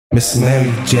Miss Mary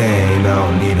Jane, I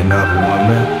don't need another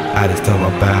woman. I just told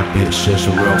my bad bitch she's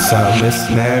a real son.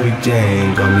 Miss Mary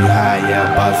Jane, got me high,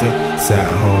 yeah, buzzing. Sat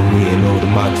at home eating all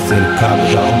the munchies in the cupboard.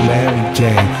 Oh, Mary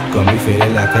Jane, got me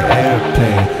feeling like an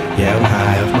airplane. Yeah, I'm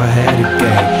high off my head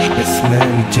again. Miss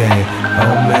Mary Jane,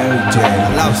 oh Mary Jane,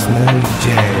 Miss Mary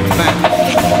Jane.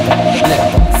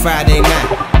 Friday night,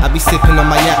 I be sipping on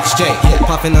my yak straight,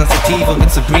 puffing on sativa with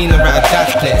Sabrina at a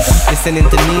dance place. Listening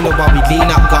to Nina while we lean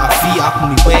up, got our feet up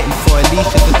and we waiting for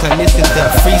Alicia to turn this into a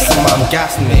threesome. I'm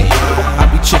gassing me. I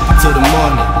be tripping till the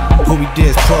morning. All we do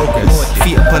is progress.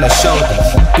 Feet up on her shoulders,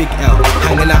 big L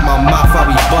hanging out my mouth while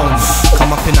we bone.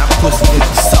 Come up in that pussy and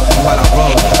she suck me while I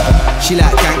roll. She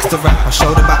like gangster rap, I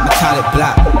shoulder back metallic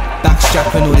black.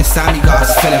 Backstrapping all this time, you got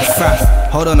us feeling fast.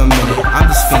 Hold on a minute, I'm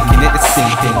just thinking it the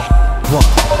same thing. What?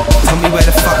 Tell me where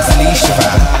the fuck's Alicia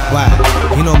at? Why?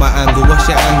 You know my angle, what's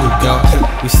your angle, girl?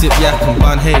 We sip yak and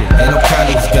bun here, ain't no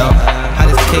candles, girl. I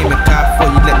just came in car,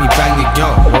 thought you'd let me bang it, yo.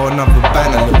 Roll another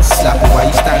bang, a little slap, why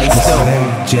you standing still? Miss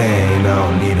Mary Jane, I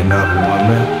don't need another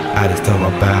woman. I just told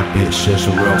my bad bitch she's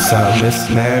a real son. Miss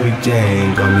Mary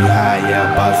Jane, got me high,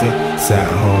 yeah, buzzing. Sat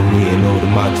at home eating all the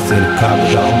munchies in the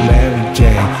cupboard. Oh, Mary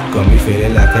Jane, got me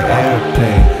feeling like an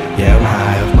airplane. Yeah, I'm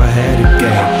high off my head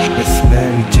again. Miss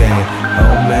Mary Jane,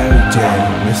 oh Mary Jane,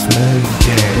 Miss Mary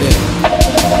Jane.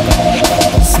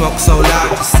 Smoke so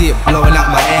loud, you see it blowing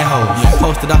out my air holes.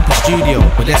 Posted up in studio,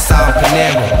 but that's Sao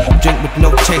Panero. Drink with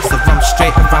no chaser, I'm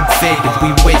straight or I'm faded.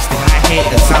 We wasted, I hate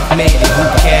us, I've made it, who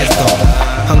cares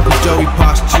though? Uncle Joey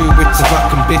passed through with some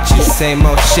fucking bitches. Same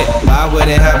old shit, but I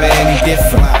wouldn't have it any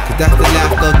different. Cause that's the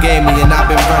life God gave me and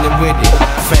I've been running with it.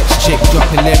 French chick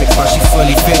dropping lyrics but she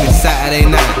fully feeling. Saturday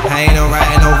night, I ain't alright,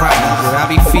 ain't alright. I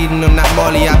be feeding them that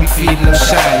molly, I be feeding them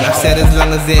shine. I said as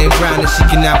long as it ain't brown then she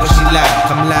can have what she like.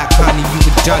 I'm like honey, you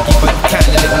a junkie but you can't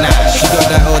let it nice. She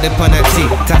got that old up on her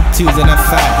teeth, tattoos on her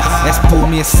thighs. Let's pull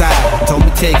me aside, told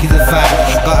me take his advice.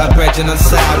 Got her brethren on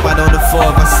side, why don't the four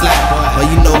of us slide?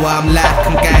 But you know what I'm like,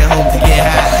 I'm going home to get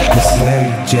high. Miss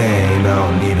Mary Jane, I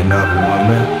don't need another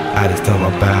woman. I just told my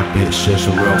bad bitch she's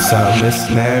a real son. Miss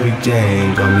Mary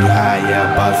Jane, got me high,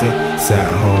 yeah, buzzing. Sat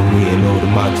at home eating all the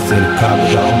munchies in the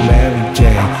cupboard. Oh, Mary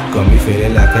Jane, got me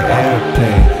feeling like an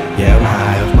airplane. Yeah, I'm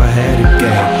high off my head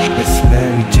again. Miss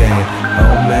Mary Jane,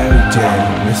 oh Mary Jane,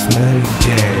 Miss Mary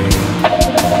Jane.